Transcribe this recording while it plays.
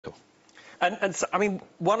Cool. And so, I mean,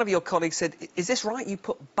 one of your colleagues said, is this right? You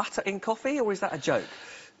put butter in coffee, or is that a joke?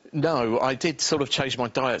 No, I did sort of change my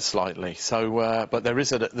diet slightly. So, but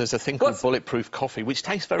there's a thing called bulletproof coffee, which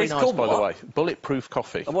tastes very It's nice, called by the what? way. Bulletproof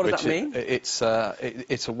coffee. And what does that mean? It's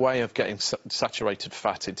a way of getting saturated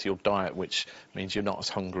fat into your diet, which means you're not as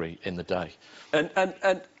hungry in the day.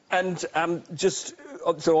 And just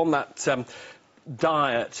so on that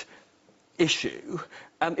diet issue,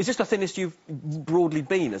 is this the thinnest you've broadly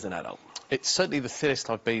been as an adult? It's certainly the thinnest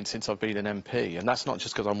I've been since I've been an MP, and that's not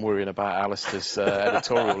just because I'm worrying about Alistair's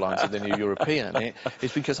editorial lines in the New European.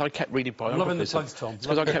 It's because I kept reading biographies. Loving the plugs, Tom. It's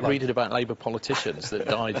because I kept reading about Labour politicians that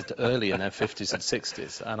died early in their 50s and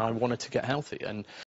 60s, and I wanted to get healthy. And